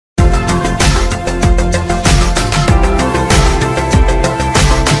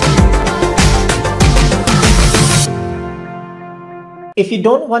If you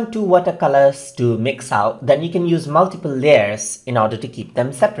don't want two watercolors to mix out, then you can use multiple layers in order to keep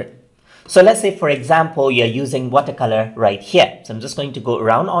them separate. So let's say, for example, you're using watercolor right here. So I'm just going to go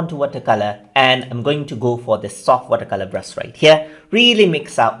around onto watercolor and I'm going to go for this soft watercolor brush right here. Really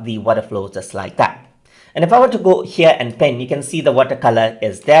mix out the water flow just like that. And if I were to go here and pen, you can see the watercolor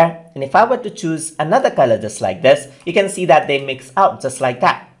is there. And if I were to choose another color just like this, you can see that they mix out just like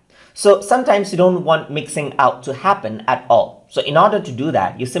that. So sometimes you don't want mixing out to happen at all. So in order to do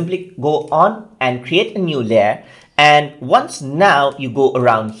that, you simply go on and create a new layer. And once now you go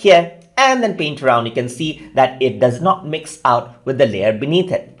around here and then paint around, you can see that it does not mix out with the layer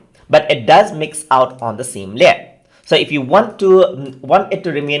beneath it, but it does mix out on the same layer. So if you want it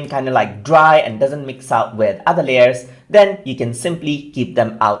to remain kind of like dry and doesn't mix out with other layers, then you can simply keep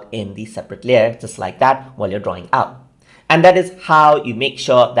them out in the separate layer just like that while you're drawing out. And that is how you make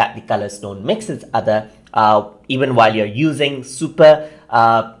sure that the colors don't mix with other, even while you're using super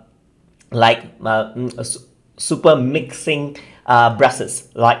mixing brushes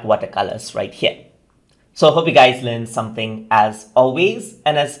like watercolors right here. So I hope you guys learned something as always.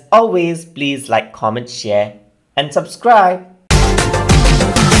 And as always, please like, comment, share, and subscribe.